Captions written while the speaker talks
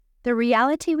The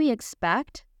reality we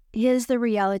expect is the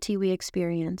reality we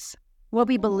experience. What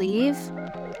we believe,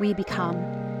 we become.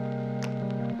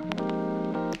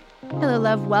 Hello,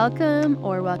 love.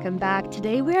 Welcome back.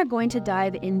 Today, we are going to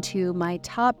dive into my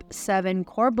top 7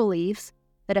 core beliefs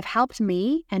that have helped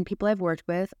me and people I've worked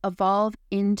with evolve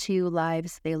into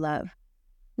lives they love.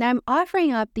 Now, I'm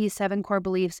offering up these 7 core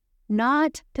beliefs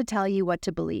not to tell you what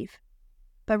to believe,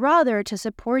 but rather to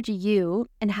support you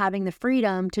in having the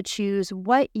freedom to choose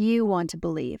what you want to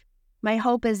believe. My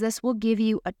hope is this will give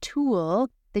you a tool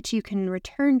that you can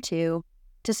return to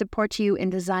support you in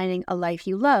designing a life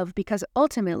you love, because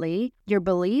ultimately, your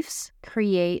beliefs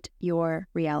create your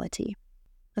reality.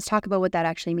 Let's talk about what that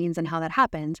actually means and how that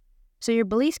happens. So your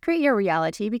beliefs create your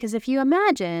reality because if you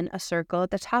imagine a circle,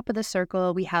 at the top of the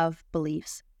circle, we have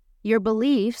beliefs. Your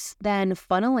beliefs then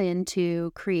funnel in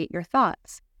to create your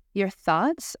thoughts. Your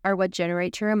thoughts are what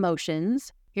generate your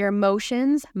emotions. Your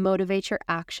emotions motivate your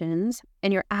actions,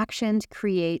 and your actions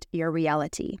create your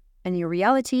reality. And your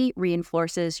reality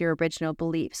reinforces your original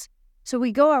beliefs. So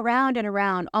we go around and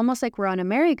around, almost like we're on a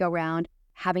merry-go-round,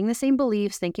 having the same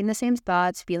beliefs, thinking the same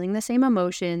thoughts, feeling the same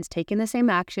emotions, taking the same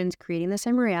actions, creating the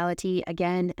same reality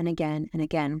again and again and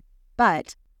again.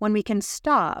 But when we can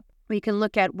stop, we can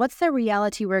look at what's the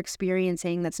reality we're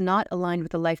experiencing that's not aligned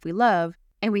with the life we love,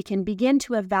 and we can begin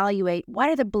to evaluate what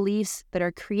are the beliefs that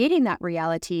are creating that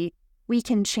reality. We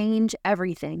can change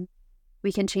everything.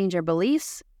 We can change our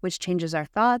beliefs, which changes our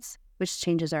thoughts, which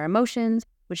changes our emotions,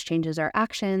 which changes our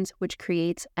actions, which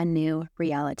creates a new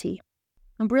reality.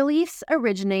 And beliefs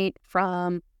originate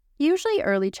from usually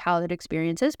early childhood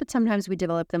experiences, but sometimes we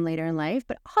develop them later in life.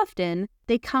 But often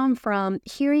they come from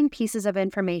hearing pieces of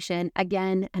information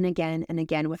again and again and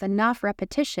again. With enough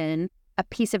repetition, a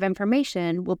piece of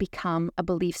information will become a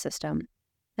belief system.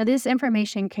 Now, this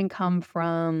information can come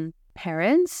from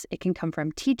parents, it can come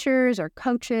from teachers or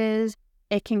coaches,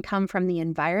 it can come from the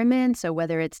environment. So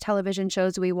whether it's television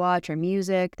shows we watch or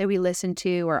music that we listen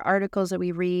to or articles that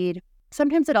we read.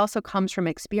 Sometimes it also comes from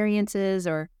experiences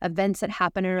or events that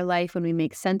happen in our life when we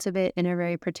make sense of it in a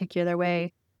very particular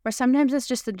way. Or sometimes it's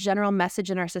just the general message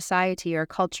in our society or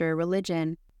culture,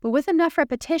 religion. But with enough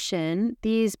repetition,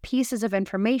 these pieces of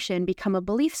information become a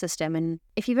belief system. And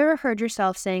if you've ever heard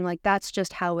yourself saying, like, that's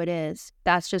just how it is,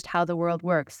 that's just how the world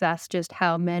works, that's just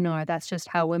how men are, that's just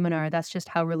how women are, that's just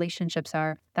how relationships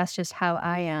are, that's just how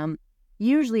I am,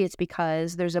 usually it's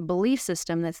because there's a belief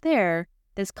system that's there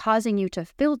that's causing you to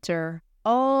filter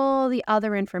all the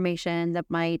other information that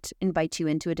might invite you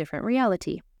into a different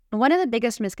reality. And one of the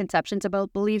biggest misconceptions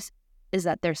about beliefs is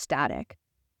that they're static.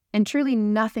 And truly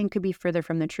nothing could be further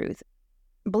from the truth.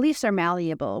 Beliefs are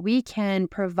malleable. We can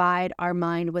provide our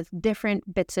mind with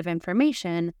different bits of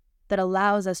information that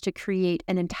allows us to create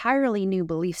an entirely new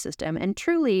belief system. And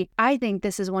truly, I think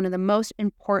this is one of the most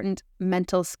important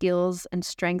mental skills and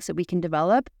strengths that we can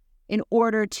develop in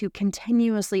order to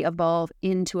continuously evolve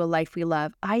into a life we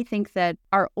love. I think that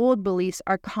our old beliefs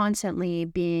are constantly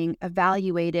being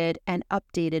evaluated and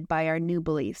updated by our new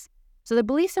beliefs. So the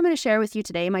beliefs I'm going to share with you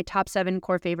today, my top 7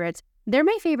 core favorites, they're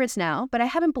my favorites now, but I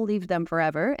haven't believed them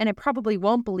forever, and I probably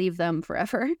won't believe them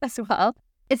forever as well.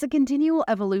 It's a continual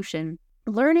evolution.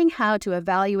 Learning how to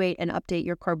evaluate and update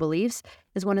your core beliefs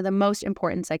is one of the most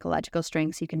important psychological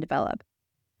strengths you can develop.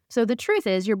 So the truth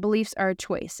is, your beliefs are a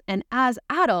choice. And as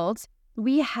adults,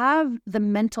 we have the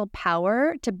mental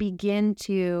power to begin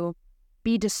to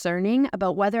be discerning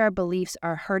about whether our beliefs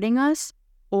are hurting us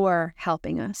or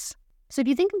helping us. So if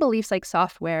you think of beliefs like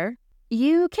software,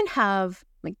 you can have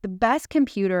like the best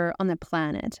computer on the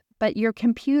planet, but your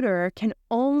computer can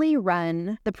only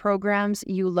run the programs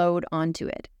you load onto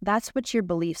it. That's what your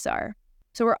beliefs are.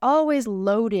 So we're always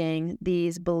loading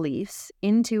these beliefs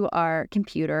into our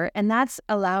computer, and that's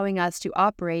allowing us to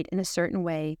operate in a certain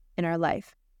way in our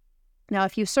life. Now,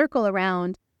 if you circle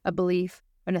around a belief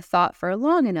and a thought for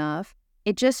long enough,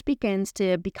 it just begins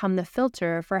to become the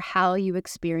filter for how you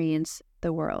experience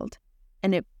the world.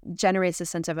 And it generates a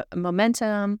sense of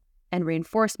momentum and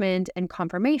reinforcement and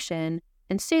confirmation.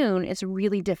 And soon it's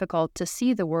really difficult to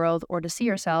see the world or to see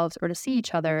ourselves or to see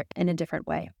each other in a different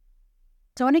way.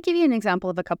 So I want to give you an example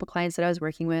of a couple clients that I was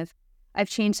working with. I've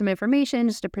changed some information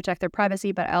just to protect their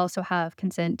privacy, but I also have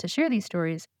consent to share these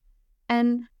stories.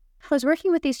 And I was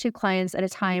working with these 2 clients at a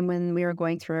time when we were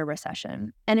going through a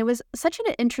recession. And it was such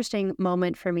an interesting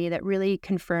moment for me that really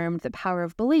confirmed the power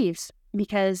of beliefs,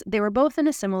 because they were both in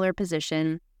a similar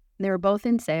position. They were both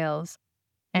in sales,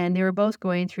 and they were both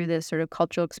going through this sort of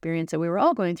cultural experience that we were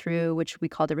all going through, which we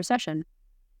called a recession.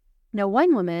 Now,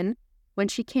 one woman when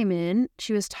she came in,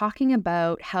 she was talking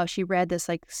about how she read this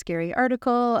like scary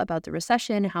article about the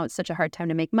recession, how it's such a hard time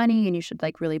to make money and you should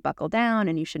like really buckle down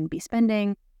and you shouldn't be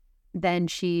spending. Then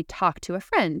she talked to a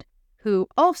friend who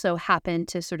also happened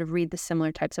to sort of read the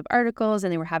similar types of articles,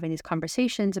 and they were having these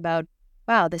conversations about,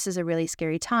 wow, this is a really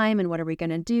scary time and what are we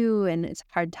going to do? And it's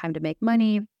a hard time to make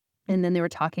money. And then they were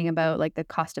talking about like the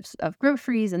cost of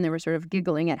groceries, and they were sort of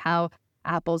giggling at how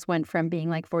apples went from being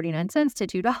like 49 cents to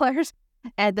 $2.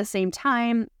 At the same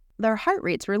time, their heart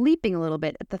rates were leaping a little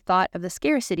bit at the thought of the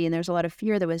scarcity, and there's a lot of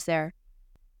fear that was there.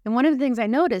 And one of the things I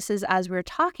noticed is as we were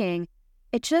talking,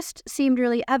 it just seemed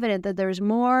really evident that there's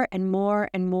more and more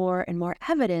and more and more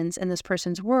evidence in this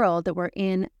person's world that we're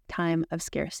in time of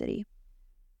scarcity.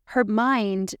 Her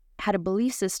mind had a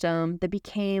belief system that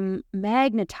became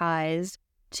magnetized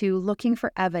to looking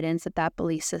for evidence that that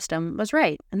belief system was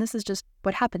right. And this is just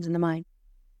what happens in the mind.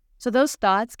 So those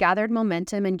thoughts gathered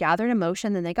momentum and gathered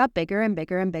emotion, then they got bigger and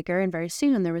bigger and bigger, and very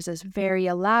soon there was this very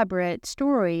elaborate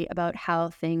story about how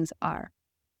things are.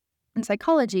 In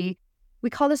psychology, we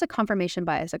call this a confirmation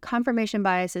bias. A confirmation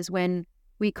bias is when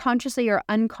we consciously or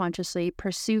unconsciously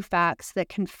pursue facts that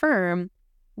confirm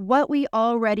what we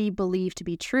already believe to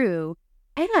be true,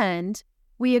 and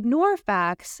we ignore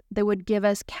facts that would give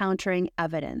us countering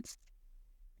evidence.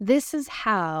 This is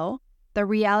how the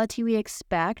reality we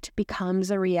expect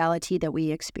becomes a reality that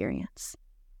we experience.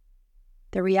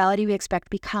 The reality we expect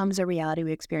becomes a reality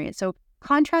we experience. So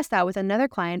contrast that with another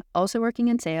client also working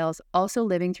in sales, also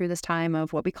living through this time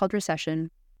of what we called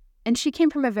recession. And she came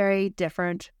from a very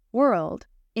different world.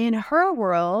 In her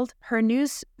world, her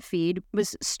news feed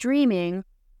was streaming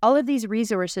all of these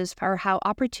resources for how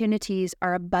opportunities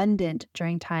are abundant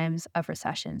during times of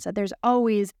recessions. That there's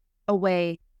always a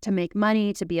way to make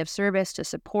money, to be of service, to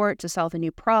support, to solve a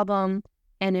new problem.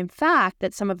 And in fact,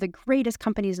 that some of the greatest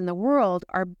companies in the world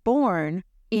are born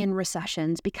in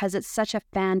recessions because it's such a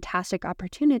fantastic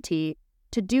opportunity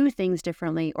to do things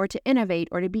differently or to innovate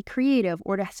or to be creative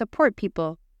or to support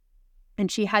people.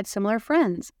 And she had similar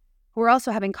friends who were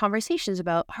also having conversations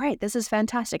about, all right, this is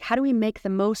fantastic. How do we make the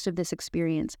most of this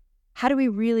experience? How do we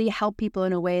really help people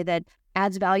in a way that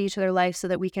adds value to their life so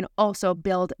that we can also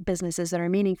build businesses that are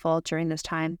meaningful during this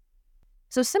time?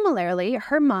 So similarly,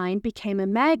 her mind became a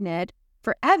magnet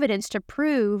for evidence to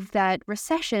prove that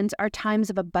recessions are times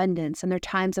of abundance and they're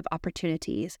times of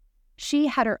opportunities. She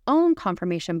had her own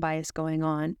confirmation bias going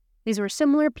on. These were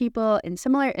similar people in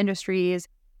similar industries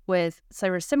with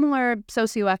similar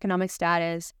socioeconomic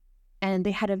status, and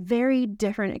they had a very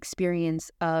different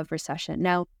experience of recession.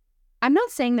 Now, I'm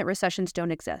not saying that recessions don't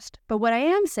exist, but what I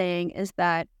am saying is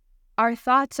that our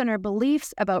thoughts and our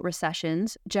beliefs about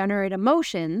recessions generate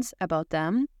emotions about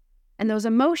them, and those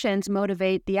emotions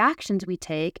motivate the actions we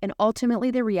take and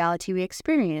ultimately the reality we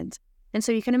experience. And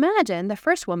so you can imagine the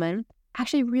first woman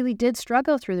actually really did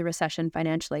struggle through the recession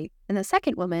financially, and the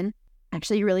second woman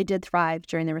actually really did thrive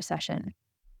during the recession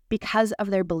because of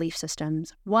their belief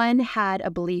systems. One had a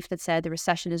belief that said the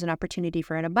recession is an opportunity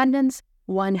for an abundance.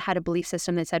 One had a belief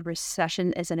system that said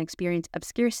recession is an experience of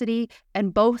scarcity,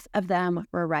 and both of them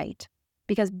were right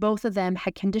because both of them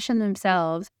had conditioned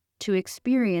themselves to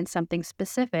experience something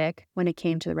specific when it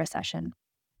came to the recession.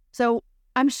 So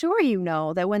I'm sure you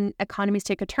know that when economies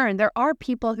take a turn, there are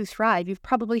people who thrive. You've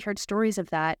probably heard stories of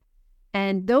that.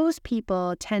 And those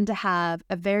people tend to have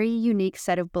a very unique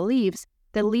set of beliefs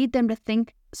that lead them to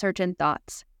think certain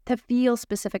thoughts, to feel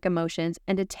specific emotions,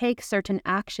 and to take certain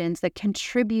actions that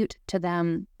contribute to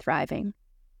them thriving.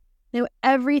 Now,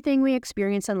 everything we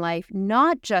experience in life,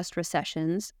 not just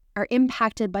recessions, are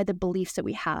impacted by the beliefs that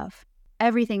we have.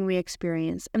 Everything we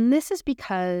experience. And this is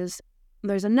because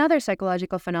there's another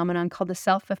psychological phenomenon called the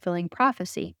self-fulfilling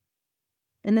prophecy.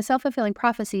 And the self-fulfilling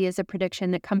prophecy is a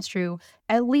prediction that comes true,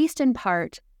 at least in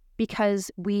part, because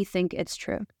we think it's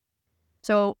true.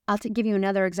 So I'll give you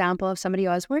another example of somebody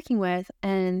I was working with,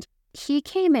 and he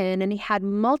came in and he had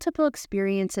multiple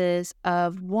experiences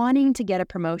of wanting to get a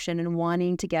promotion and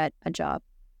wanting to get a job.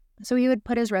 So he would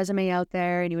put his resume out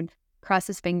there and he would cross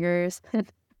his fingers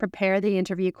and prepare the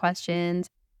interview questions.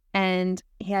 And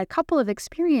he had a couple of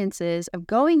experiences of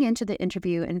going into the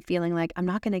interview and feeling like, I'm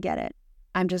not going to get it.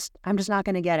 I'm just not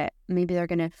going to get it. Maybe they're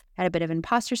going to had a bit of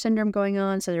imposter syndrome going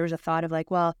on. So there was a thought of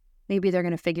like, well, maybe they're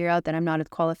going to figure out that I'm not as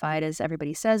qualified as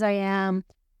everybody says I am.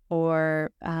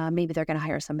 Or maybe they're going to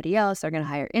hire somebody else. They're going to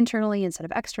hire internally instead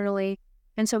of externally.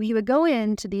 And so he would go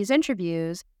into these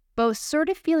interviews, both sort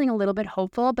of feeling a little bit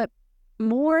hopeful, but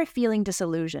more feeling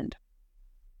disillusioned.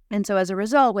 And so as a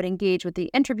result, would engage with the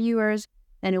interviewers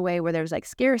in a way where there was like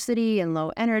scarcity and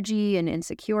low energy and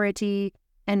insecurity,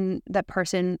 and that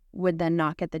person would then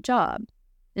not get the job.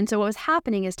 And so what was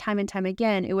happening is time and time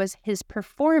again, it was his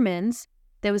performance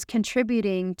that was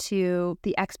contributing to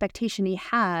the expectation he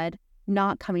had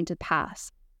not coming to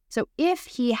pass. So if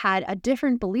he had a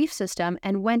different belief system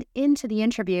and went into the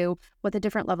interview with a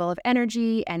different level of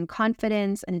energy and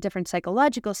confidence and a different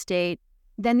psychological state,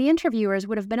 then the interviewers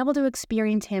would have been able to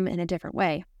experience him in a different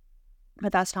way.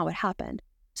 But that's not what happened.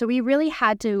 So we really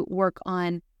had to work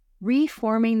on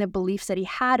reforming the beliefs that he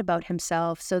had about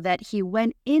himself so that he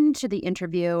went into the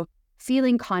interview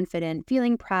feeling confident,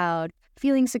 feeling proud,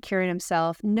 feeling secure in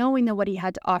himself, knowing that what he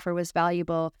had to offer was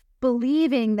valuable,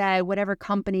 believing that whatever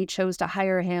company chose to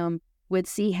hire him would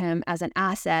see him as an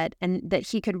asset and that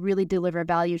he could really deliver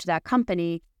value to that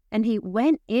company. And he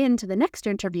went into the next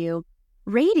interview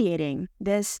radiating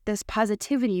this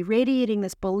positivity, radiating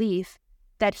this belief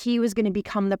that he was going to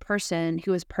become the person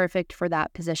who was perfect for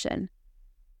that position.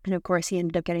 And of course, he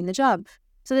ended up getting the job.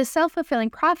 So this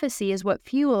self-fulfilling prophecy is what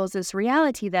fuels this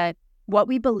reality that what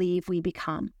we believe we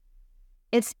become.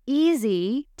 It's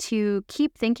easy to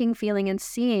keep thinking, feeling, and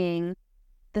seeing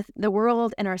the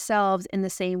world and ourselves in the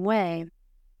same way.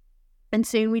 And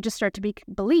soon we just start to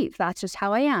believe that's just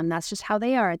how I am. That's just how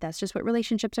they are. That's just what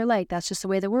relationships are like. That's just the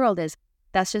way the world is.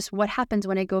 That's just what happens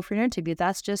when I go for an interview.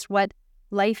 That's just what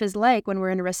life is like when we're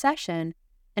in a recession.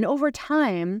 And over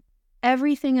time,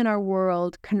 everything in our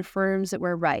world confirms that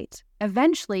we're right.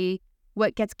 Eventually,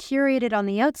 what gets curated on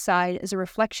the outside is a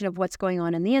reflection of what's going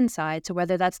on the inside. So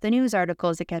whether that's the news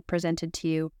articles that get presented to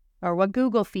you, or what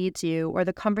Google feeds you, or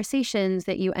the conversations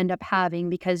that you end up having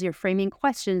because you're framing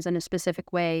questions in a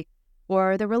specific way,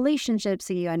 or the relationships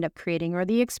that you end up creating, or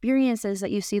the experiences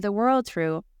that you see the world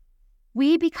through,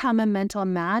 we become a mental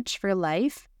match for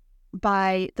life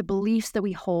by the beliefs that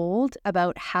we hold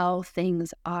about how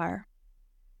things are.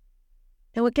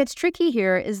 And what gets tricky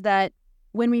here is that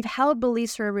when we've held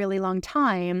beliefs for a really long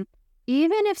time,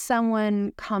 even if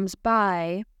someone comes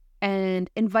by and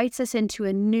invites us into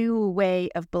a new way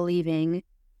of believing,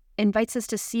 invites us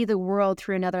to see the world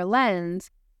through another lens,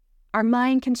 our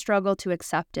mind can struggle to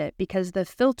accept it because the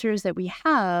filters that we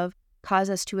have cause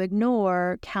us to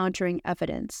ignore countering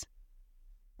evidence.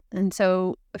 And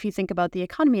so if you think about the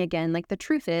economy again, like the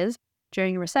truth is,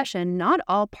 during a recession, not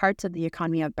all parts of the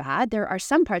economy are bad. There are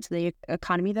some parts of the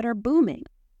economy that are booming.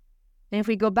 And if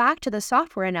we go back to the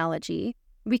software analogy,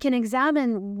 we can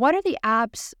examine what are the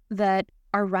apps that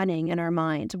are running in our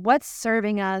minds, what's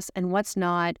serving us and what's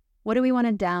not, what do we want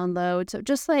to download. So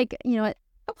just like, a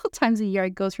couple of times a year I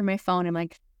go through my phone, I'm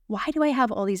like, why do I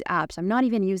have all these apps? I'm not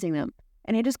even using them.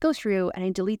 And I just go through and I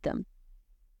delete them.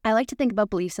 I like to think about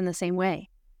beliefs in the same way.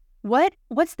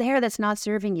 What's there that's not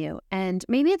serving you? And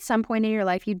maybe at some point in your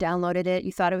life you downloaded it,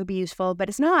 you thought it would be useful, but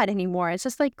it's not anymore. It's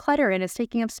just like clutter and it's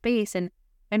taking up space and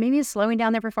maybe it's slowing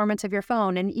down the performance of your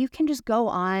phone. And you can just go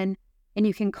on and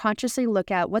you can consciously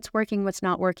look at what's working, what's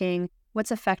not working,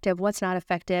 what's effective, what's not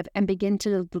effective, and begin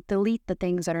to delete the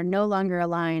things that are no longer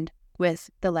aligned with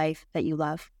the life that you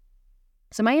love.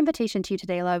 So my invitation to you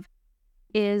today, love,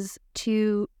 is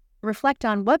to reflect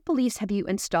on what beliefs have you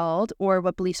installed or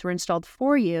what beliefs were installed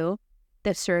for you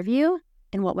that serve you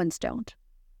and what ones don't.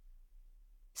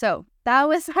 So that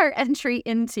was our entry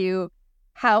into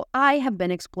how I have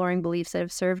been exploring beliefs that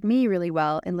have served me really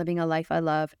well in living a life I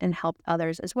love and helped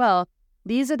others as well.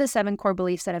 These are the 7 core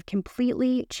beliefs that have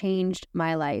completely changed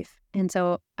my life. And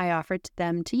so I offered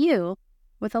them to you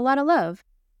with a lot of love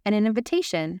and an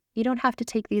invitation. You don't have to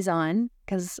take these on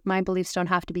because my beliefs don't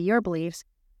have to be your beliefs.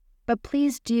 But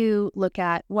please do look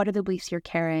at what are the beliefs you're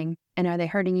carrying and are they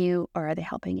hurting you or are they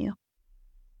helping you?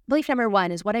 Belief number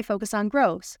 1 is what I focus on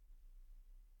grows.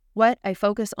 What I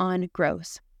focus on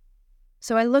grows.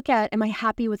 So I look at, am I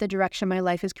happy with the direction my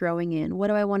life is growing in? What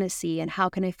do I want to see and how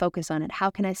can I focus on it? How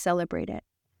can I celebrate it?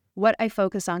 What I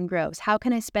focus on grows. How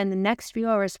can I spend the next few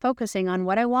hours focusing on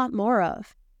what I want more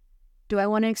of? Do I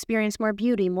want to experience more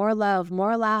beauty, more love,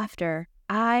 more laughter?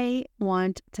 I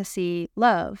want to see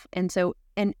love. And so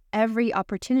in every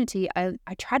opportunity, I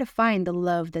try to find the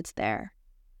love that's there.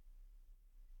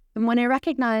 And when I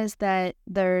recognize that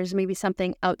there's maybe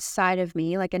something outside of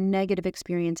me, like a negative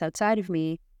experience outside of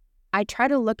me, I try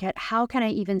to look at how can I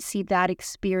even see that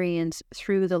experience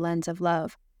through the lens of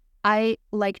love. I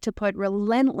like to put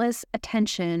relentless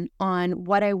attention on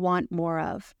what I want more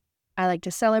of. I like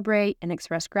to celebrate and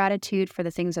express gratitude for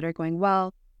the things that are going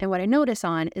well. And what I notice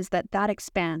on is that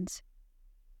expands.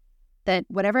 That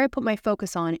whatever I put my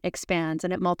focus on expands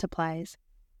and it multiplies.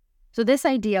 So this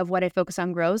idea of what I focus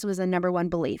on grows was the number 1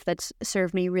 belief that's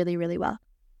served me really, really well.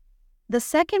 The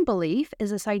second belief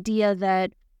is this idea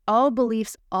that all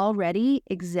beliefs already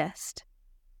exist.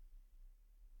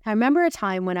 I remember a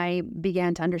time when I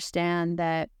began to understand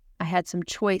that I had some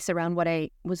choice around what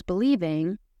I was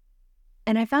believing.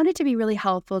 And I found it to be really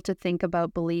helpful to think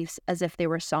about beliefs as if they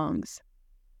were songs.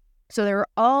 So there are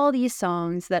all these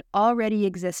songs that already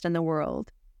exist in the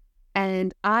world,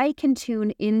 and I can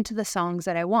tune into the songs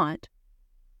that I want.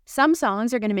 Some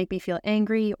songs are going to make me feel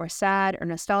angry or sad or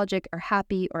nostalgic or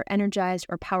happy or energized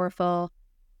or powerful,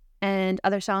 and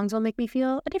other songs will make me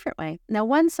feel a different way. Now,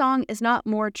 one song is not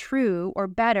more true or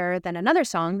better than another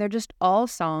song. They're just all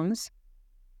songs.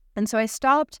 And so I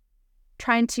stopped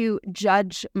trying to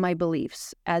judge my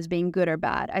beliefs as being good or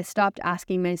bad. I stopped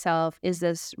asking myself, is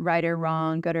this right or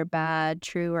wrong, good or bad,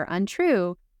 true or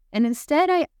untrue? And instead,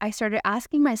 I started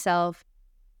asking myself,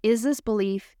 is this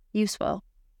belief useful?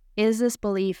 Is this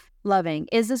belief loving?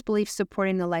 Is this belief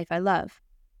supporting the life I love?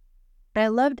 But I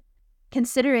loved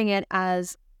considering it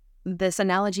as this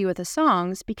analogy with the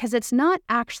songs because it's not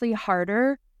actually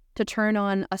harder to turn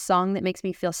on a song that makes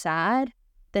me feel sad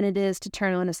than it is to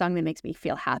turn on a song that makes me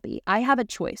feel happy. I have a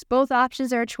choice. Both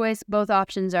options are a choice. Both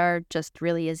options are just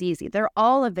really as easy. They're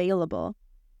all available.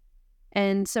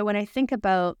 And so when I think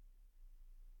about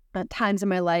times in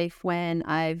my life when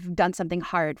I've done something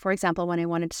hard, for example, when I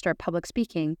wanted to start public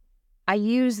speaking, I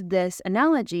use this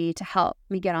analogy to help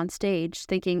me get on stage,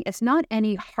 thinking it's not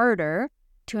any harder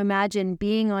to imagine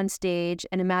being on stage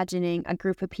and imagining a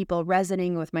group of people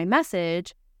resonating with my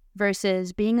message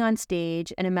versus being on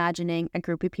stage and imagining a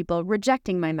group of people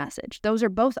rejecting my message. Those are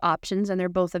both options and they're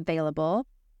both available.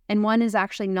 And one is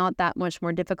actually not that much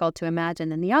more difficult to imagine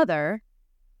than the other.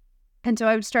 And so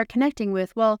I would start connecting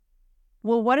with, well,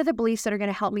 what are the beliefs that are going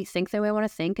to help me think the way I want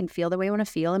to think and feel the way I want to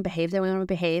feel and behave the way I want to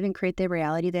behave and create the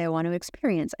reality that I want to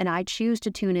experience? And I choose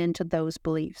to tune into those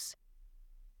beliefs.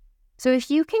 So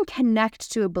if you can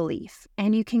connect to a belief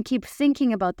and you can keep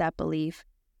thinking about that belief,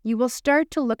 you will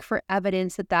start to look for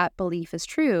evidence that that belief is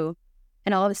true.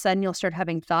 And all of a sudden, you'll start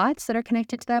having thoughts that are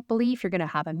connected to that belief. You're going to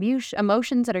have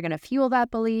emotions that are going to fuel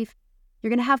that belief. You're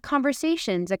going to have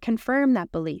conversations that confirm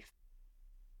that belief.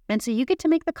 And so you get to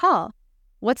make the call.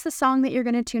 What's the song that you're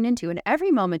going to tune into? And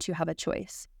every moment you have a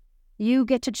choice. You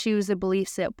get to choose the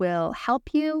beliefs that will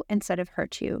help you instead of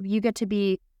hurt you. You get to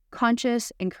be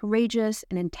conscious and courageous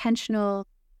and intentional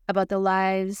about the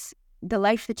life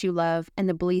that you love and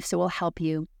the beliefs that will help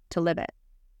you to live it.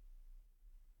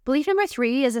 Belief number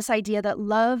 3 is this idea that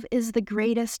love is the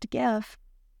greatest gift.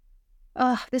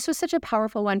 This was such a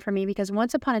powerful one for me because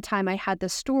once upon a time I had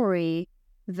this story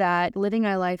that living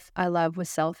my life I love was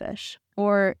selfish,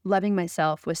 or loving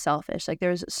myself was selfish. Like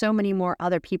there's so many more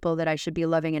other people that I should be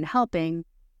loving and helping,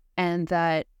 and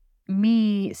that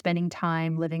me spending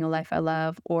time living a life I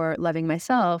love or loving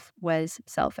myself was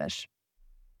selfish.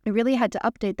 I really had to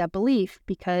update that belief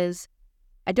because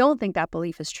I don't think that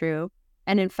belief is true.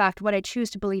 And in fact, what I choose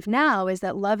to believe now is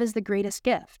that love is the greatest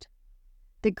gift.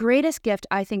 The greatest gift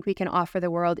I think we can offer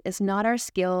the world is not our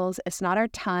skills, it's not our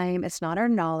time, it's not our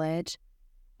knowledge.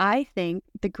 I think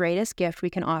the greatest gift we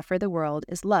can offer the world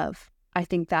is love. I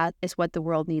think that is what the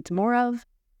world needs more of.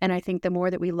 And I think the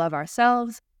more that we love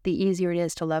ourselves, the easier it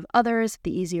is to love others,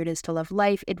 the easier it is to love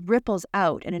life. It ripples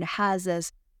out and it has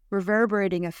this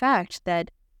reverberating effect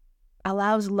that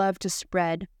allows love to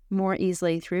spread more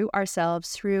easily through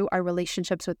ourselves, through our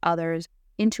relationships with others,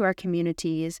 into our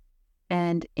communities,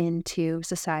 and into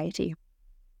society.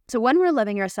 So when we're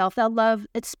loving ourselves, that love,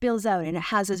 it spills out and it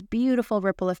has this beautiful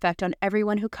ripple effect on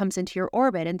everyone who comes into your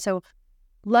orbit. And so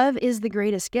love is the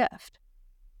greatest gift.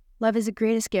 Love is the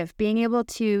greatest gift. Being able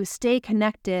to stay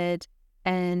connected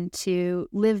and to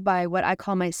live by what I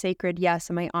call my sacred yes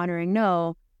and my honoring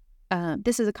no.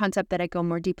 This is a concept that I go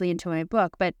more deeply into in my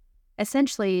book, but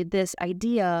essentially this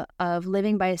idea of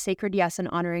living by a sacred yes and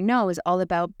honoring no is all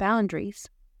about boundaries.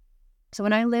 So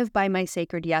when I live by my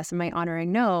sacred yes and my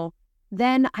honoring no,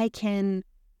 then I can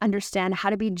understand how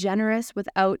to be generous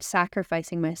without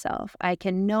sacrificing myself. I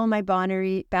can know my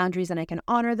boundaries and I can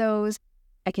honor those.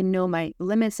 I can know my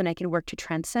limits and I can work to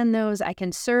transcend those. I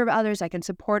can serve others, I can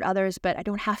support others, but I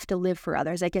don't have to live for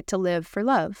others. I get to live for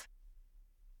love.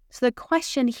 So the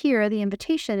question here, the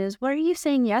invitation is, what are you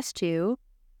saying yes to?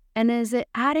 And is it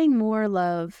adding more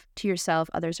love to yourself,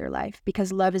 others, or life?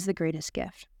 Because love is the greatest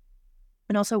gift.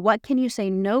 And also, what can you say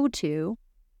no to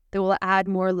that will add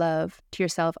more love to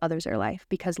yourself, others, or life?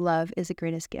 Because love is the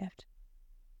greatest gift.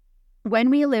 When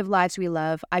we live lives we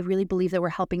love, I really believe that we're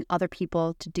helping other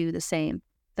people to do the same.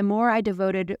 The more I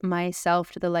devoted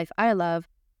myself to the life I love,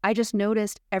 I just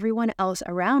noticed everyone else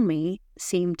around me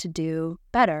seemed to do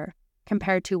better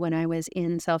compared to when I was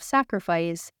in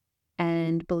self-sacrifice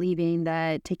and believing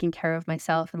that taking care of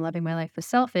myself and loving my life was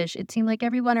selfish. It seemed like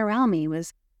everyone around me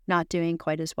was not doing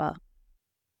quite as well.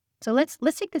 So let's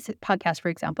take this podcast, for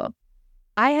example.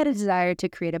 I had a desire to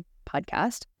create a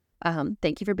podcast.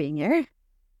 Thank you for being here.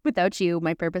 Without you,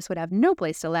 my purpose would have no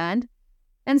place to land.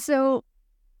 And so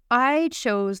I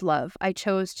chose love. I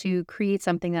chose to create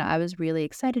something that I was really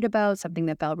excited about, something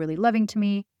that felt really loving to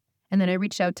me. And then I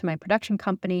reached out to my production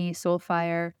company,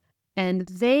 Soulfire, and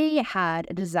they had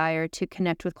a desire to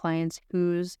connect with clients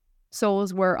whose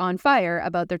souls were on fire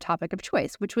about their topic of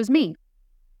choice, which was me.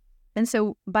 And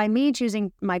so by me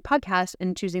choosing my podcast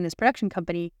and choosing this production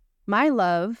company, my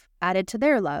love added to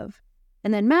their love.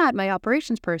 And then Matt, my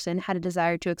operations person, had a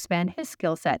desire to expand his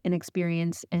skill set and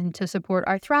experience and to support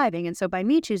our thriving. And so by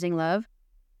me choosing love,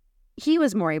 he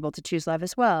was more able to choose love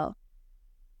as well.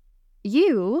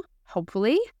 You,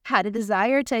 hopefully, had a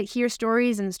desire to hear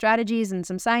stories and strategies and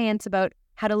some science about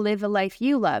how to live a life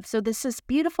you love. So this is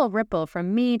beautiful ripple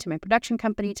from me to my production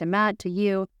company to Matt to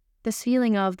you, this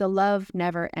feeling of the love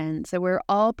never ends. So we're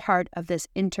all part of this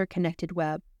interconnected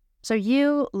web. So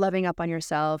you loving up on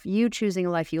yourself, you choosing a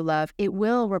life you love, it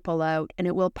will ripple out and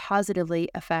it will positively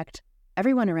affect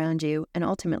everyone around you and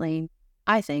ultimately,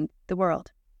 I think, the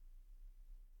world.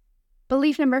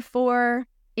 Belief number 4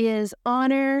 is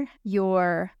honor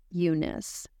your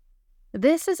you-ness.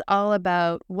 This is all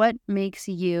about what makes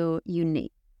you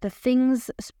unique, the things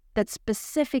that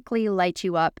specifically light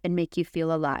you up and make you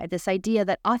feel alive, this idea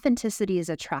that authenticity is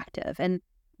attractive and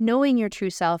knowing your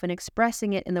true self and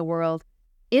expressing it in the world,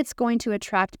 it's going to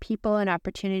attract people and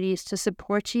opportunities to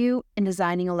support you in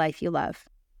designing a life you love.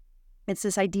 It's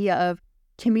this idea of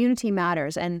community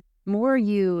matters and more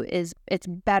you it's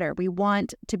better. We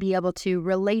want to be able to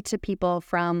relate to people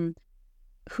from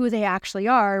who they actually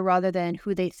are rather than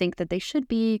who they think that they should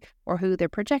be or who they're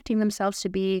projecting themselves to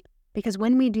be. Because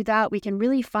when we do that, we can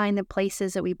really find the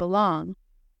places that we belong.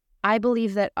 I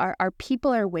believe that our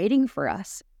people are waiting for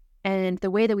us. And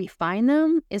the way that we find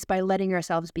them is by letting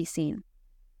ourselves be seen.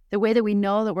 The way that we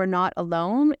know that we're not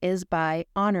alone is by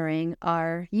honoring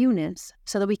our you-ness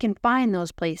so that we can find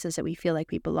those places that we feel like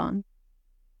we belong.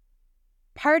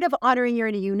 Part of honoring your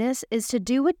you-ness is to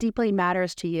do what deeply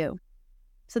matters to you.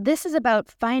 So this is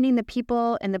about finding the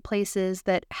people and the places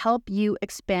that help you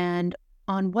expand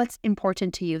on what's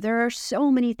important to you. There are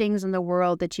so many things in the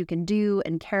world that you can do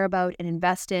and care about and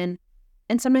invest in.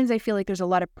 And sometimes I feel like there's a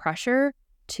lot of pressure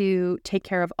to take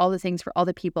care of all the things for all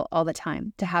the people all the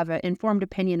time, to have an informed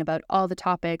opinion about all the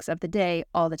topics of the day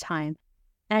all the time.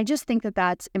 And I just think that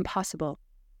that's impossible.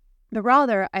 But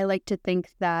rather, I like to think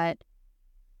that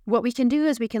what we can do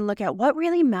is we can look at what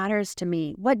really matters to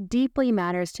me, what deeply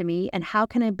matters to me, and how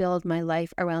can I build my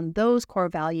life around those core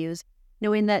values,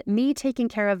 knowing that me taking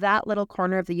care of that little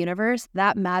corner of the universe,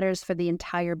 that matters for the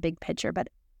entire big picture. But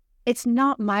it's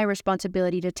not my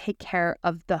responsibility to take care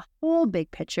of the whole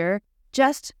big picture,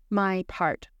 just my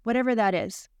part, whatever that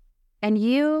is. And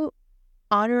you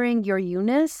honoring your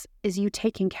you-ness is you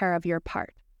taking care of your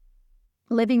part,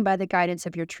 living by the guidance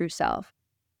of your true self,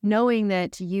 knowing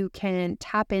that you can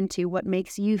tap into what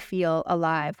makes you feel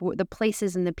alive, the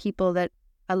places and the people that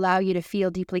allow you to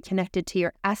feel deeply connected to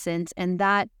your essence, and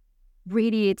that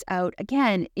radiates out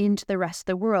again into the rest of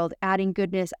the world, adding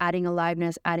goodness, adding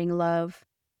aliveness, adding love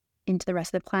into the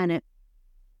rest of the planet.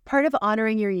 Part of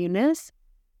honoring your you-ness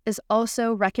is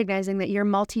also recognizing that you're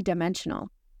multidimensional,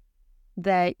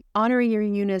 that honoring your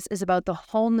you-ness is about the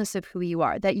wholeness of who you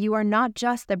are, that you are not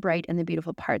just the bright and the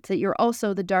beautiful parts, that you're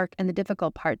also the dark and the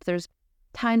difficult parts. There's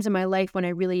times in my life when I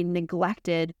really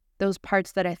neglected those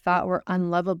parts that I thought were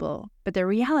unlovable. But the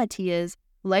reality is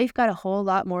life got a whole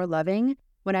lot more loving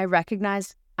when I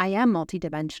recognized I am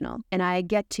multidimensional and I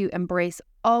get to embrace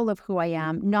all of who I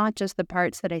am, not just the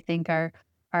parts that I think are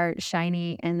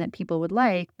shiny and that people would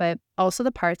like, but also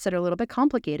the parts that are a little bit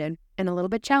complicated and a little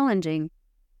bit challenging,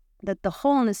 that the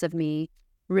wholeness of me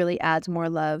really adds more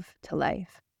love to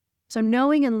life. So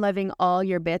knowing and loving all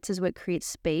your bits is what creates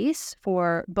space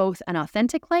for both an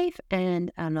authentic life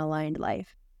and an aligned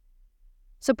life.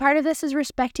 So part of this is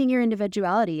respecting your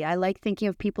individuality. I like thinking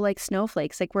of people like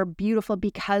snowflakes, like we're beautiful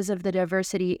because of the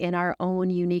diversity in our own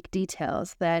unique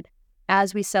details, that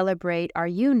as we celebrate our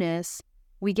you-ness,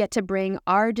 we get to bring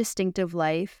our distinctive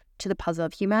life to the puzzle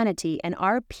of humanity, and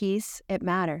our piece, it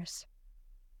matters.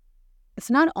 It's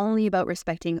not only about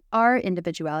respecting our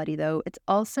individuality, though, it's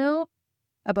also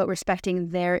about respecting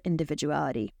their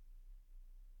individuality.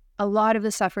 A lot of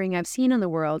the suffering I've seen in the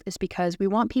world is because we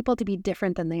want people to be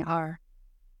different than they are.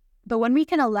 But when we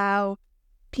can allow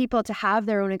people to have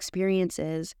their own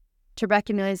experiences, to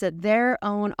recognize that their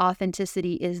own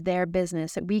authenticity is their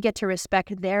business, that we get to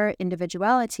respect their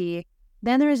individuality,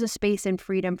 then there is a space and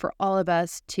freedom for all of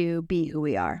us to be who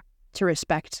we are, to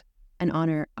respect and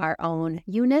honor our own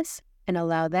you-ness and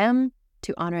allow them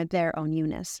to honor their own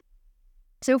you-ness.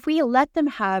 So if we let them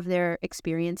have their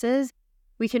experiences,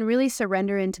 we can really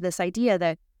surrender into this idea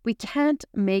that we can't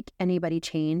make anybody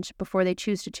change before they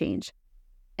choose to change.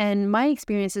 And my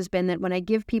experience has been that when I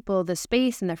give people the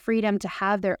space and the freedom to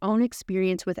have their own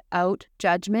experience without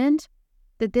judgment,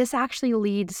 that this actually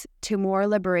leads to more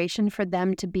liberation for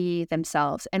them to be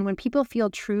themselves. And when people feel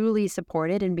truly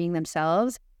supported in being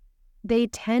themselves, they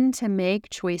tend to make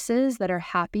choices that are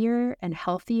happier and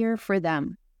healthier for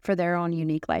them, for their own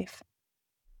unique life.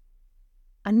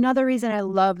 Another reason I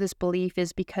love this belief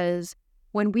is because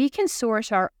when we can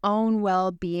source our own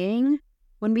well-being,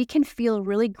 when we can feel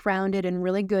really grounded and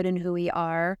really good in who we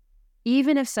are,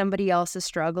 even if somebody else is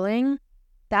struggling,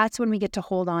 that's when we get to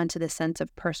hold on to this sense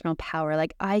of personal power.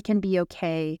 Like, I can be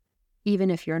okay even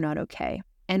if you're not okay.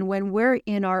 And when we're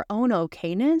in our own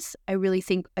okayness, I really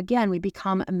think, again, we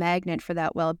become a magnet for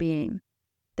that well-being,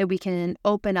 that we can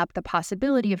open up the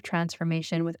possibility of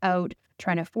transformation without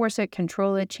trying to force it,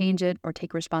 control it, change it, or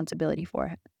take responsibility for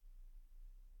it.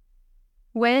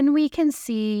 When we can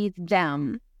see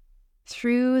them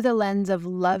through the lens of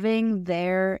loving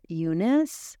their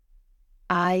you-ness,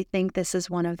 I think this is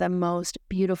one of the most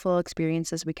beautiful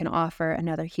experiences we can offer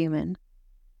another human.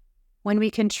 When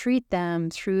we can treat them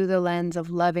through the lens of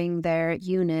loving their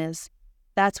you-ness,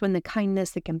 that's when the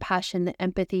kindness, the compassion, the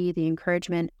empathy, the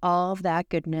encouragement, all of that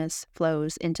goodness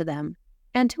flows into them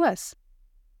and to us.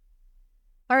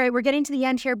 All right, we're getting to the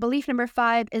end here. Belief number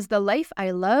 5 is the life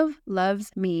I love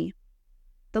loves me.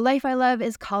 The life I love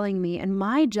is calling me, and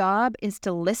my job is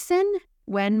to listen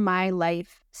when my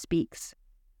life speaks.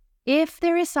 If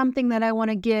there is something that I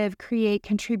want to give, create,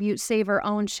 contribute, savor,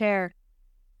 own, share,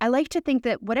 I like to think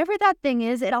that whatever that thing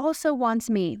is, it also wants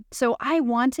me. So I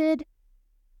wanted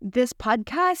this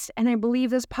podcast, and I believe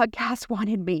this podcast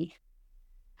wanted me.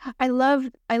 I love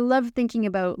thinking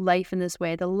about life in this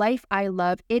way. The life I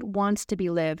love, it wants to be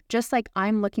lived. Just like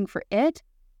I'm looking for it,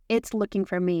 it's looking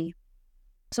for me.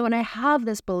 So when I have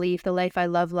this belief, the life I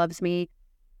love loves me,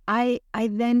 I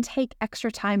then take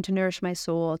extra time to nourish my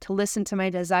soul, to listen to my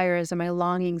desires and my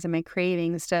longings and my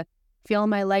cravings, to fill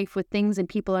my life with things and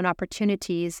people and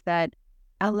opportunities that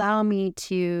allow me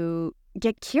to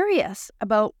get curious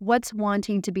about what's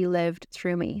wanting to be lived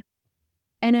through me.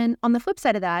 And then on the flip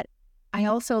side of that, I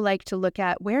also like to look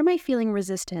at, where am I feeling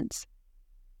resistance?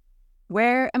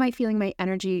 Where am I feeling my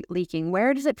energy leaking?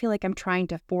 Where does it feel like I'm trying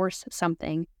to force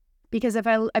something? Because if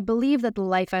I believe that the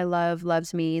life I love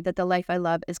loves me, that the life I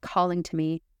love is calling to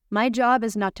me, my job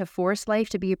is not to force life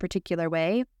to be a particular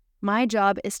way. My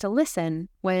job is to listen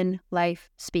when life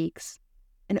speaks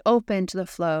and open to the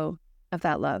flow of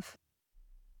that love.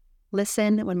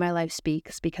 Listen when my life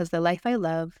speaks, because the life I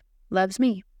love loves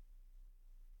me.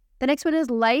 The next one is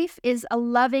life is a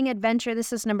loving adventure.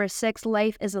 This is number 6.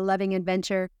 Life is a loving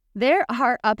adventure. There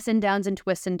are ups and downs and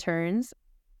twists and turns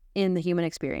in the human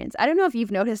experience. I don't know if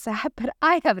you've noticed that, but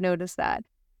I have noticed that.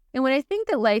 And when I think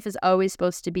that life is always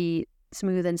supposed to be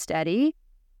smooth and steady,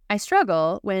 I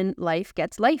struggle when life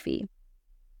gets lifey.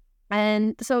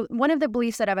 And so one of the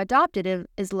beliefs that I've adopted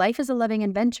is life is a loving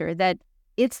adventure, that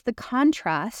it's the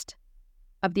contrast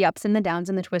of the ups and the downs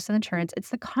and the twists and the turns. It's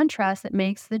the contrast that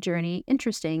makes the journey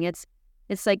interesting. It's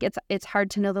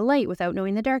hard to know the light without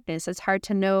knowing the darkness. It's hard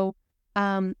to know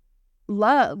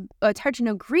love. It's hard to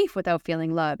know grief without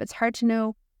feeling love. It's hard to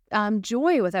know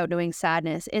joy without knowing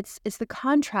sadness. It's the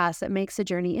contrast that makes the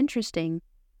journey interesting.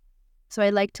 So I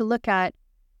like to look at,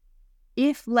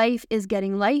 if life is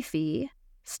getting lifey,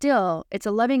 still, it's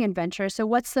a loving adventure. So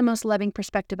what's the most loving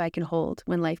perspective I can hold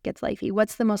when life gets lifey?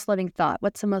 What's the most loving thought?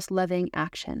 What's the most loving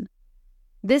action?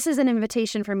 This is an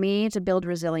invitation for me to build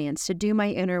resilience, to do my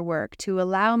inner work, to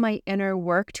allow my inner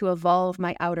work to evolve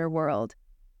my outer world,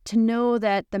 to know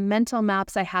that the mental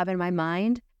maps I have in my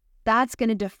mind, that's going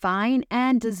to define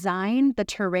and design the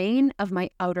terrain of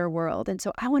my outer world. And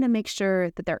so I want to make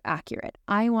sure that they're accurate.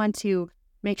 I want to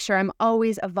make sure I'm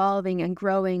always evolving and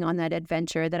growing on that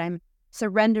adventure, that I'm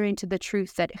surrendering to the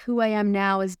truth that who I am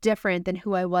now is different than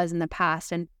who I was in the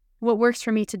past. And what works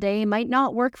for me today might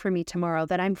not work for me tomorrow,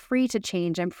 that I'm free to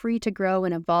change, I'm free to grow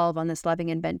and evolve on this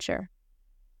loving adventure.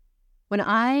 When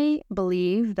I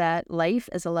believe that life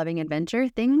is a loving adventure,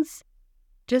 things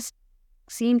just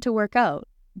seem to work out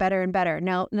better and better.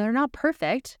 Now, they're not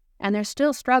perfect and there's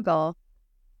still struggle,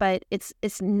 but it's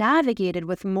navigated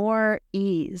with more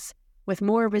ease, with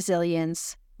more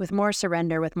resilience, with more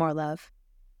surrender, with more love.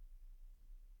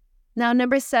 Now,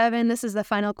 number 7, this is the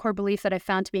final core belief that I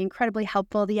found to be incredibly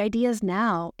helpful. The idea is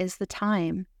now is the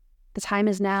time. The time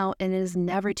is now, and it is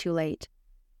never too late.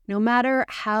 No matter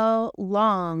how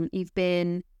long you've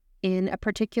been in a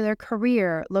particular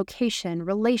career, location,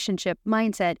 relationship,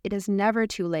 mindset, it is never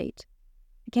too late.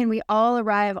 Again, we all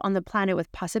arrive on the planet with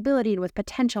possibility and with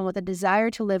potential, with a desire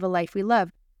to live a life we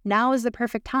love. Now is the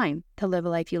perfect time to live a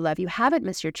life you love. You haven't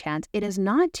missed your chance. It is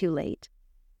not too late.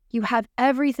 You have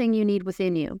everything you need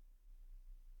within you.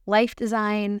 Life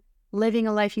design, living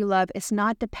a life you love, is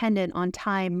not dependent on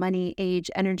time, money, age,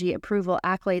 energy, approval,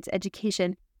 accolades,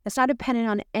 education. It's not dependent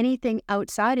on anything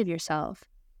outside of yourself.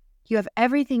 You have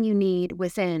everything you need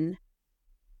within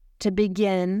to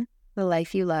begin the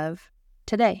life you love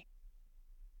today.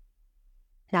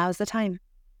 Now is the time.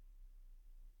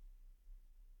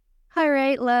 All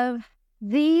right, love.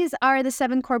 These are the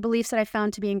 7 core beliefs that I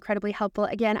found to be incredibly helpful.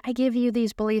 Again, I give you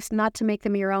these beliefs not to make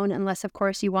them your own, unless, of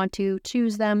course, you want to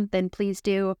choose them, then please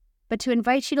do. But to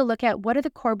invite you to look at what are the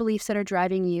core beliefs that are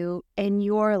driving you in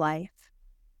your life.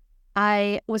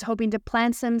 I was hoping to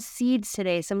plant some seeds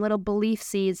today, some little belief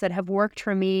seeds that have worked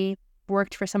for me,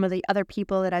 worked for some of the other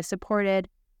people that I've supported.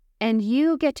 And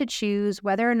you get to choose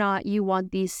whether or not you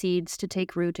want these seeds to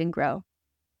take root and grow.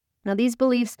 Now, these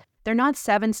beliefs, they're not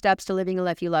 7 steps to living a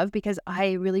life you love, because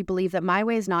I really believe that my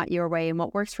way is not your way, and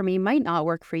what works for me might not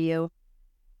work for you.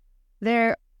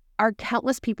 There are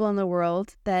countless people in the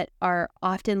world that are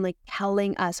often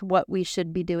telling us what we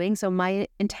should be doing. So my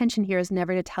intention here is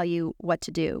never to tell you what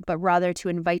to do, but rather to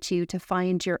invite you to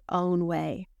find your own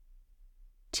way,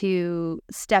 to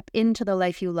step into the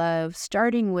life you love,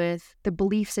 starting with the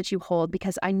beliefs that you hold,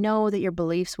 because I know that your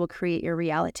beliefs will create your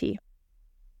reality.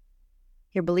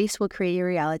 Your beliefs will create your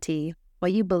reality.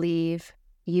 What you believe,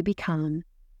 you become.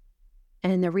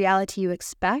 And the reality you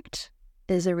expect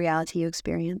is the reality you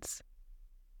experience.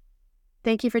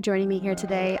 Thank you for joining me here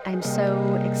today. I'm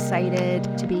so excited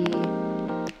to be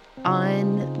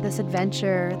on this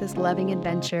adventure, this loving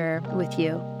adventure with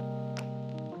you.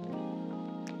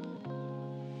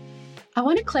 I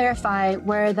want to clarify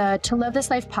where the To Live This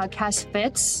Life podcast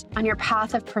fits on your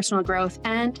path of personal growth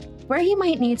and where you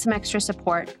might need some extra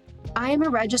support. I am a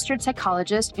registered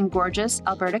psychologist in gorgeous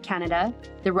Alberta, Canada.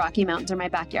 The Rocky Mountains are my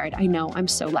backyard. I know, I'm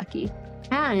so lucky.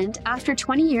 And after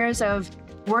 20 years of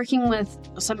working with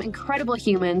some incredible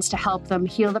humans to help them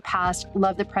heal the past,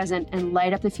 love the present, and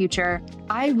light up the future,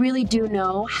 I really do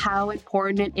know how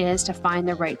important it is to find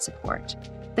the right support.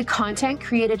 The content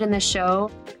created in this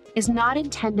show is not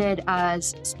intended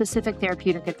as specific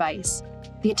therapeutic advice.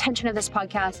 The intention of this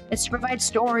podcast is to provide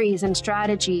stories and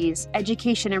strategies,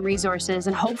 education and resources,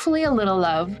 and hopefully a little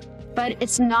love. But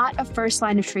it's not a first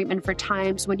line of treatment for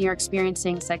times when you're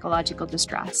experiencing psychological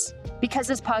distress. Because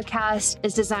this podcast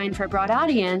is designed for a broad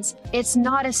audience, it's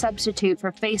not a substitute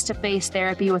for face-to-face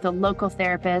therapy with a local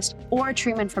therapist or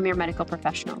treatment from your medical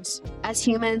professionals. As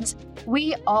humans,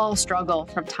 we all struggle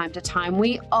from time to time.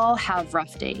 We all have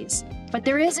rough days. But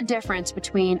there is a difference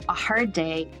between a hard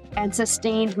day and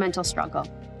sustained mental struggle.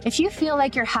 If you feel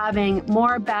like you're having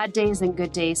more bad days than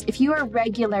good days, if you are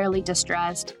regularly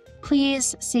distressed,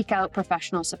 please seek out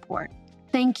professional support.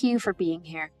 Thank you for being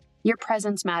here. Your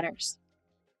presence matters.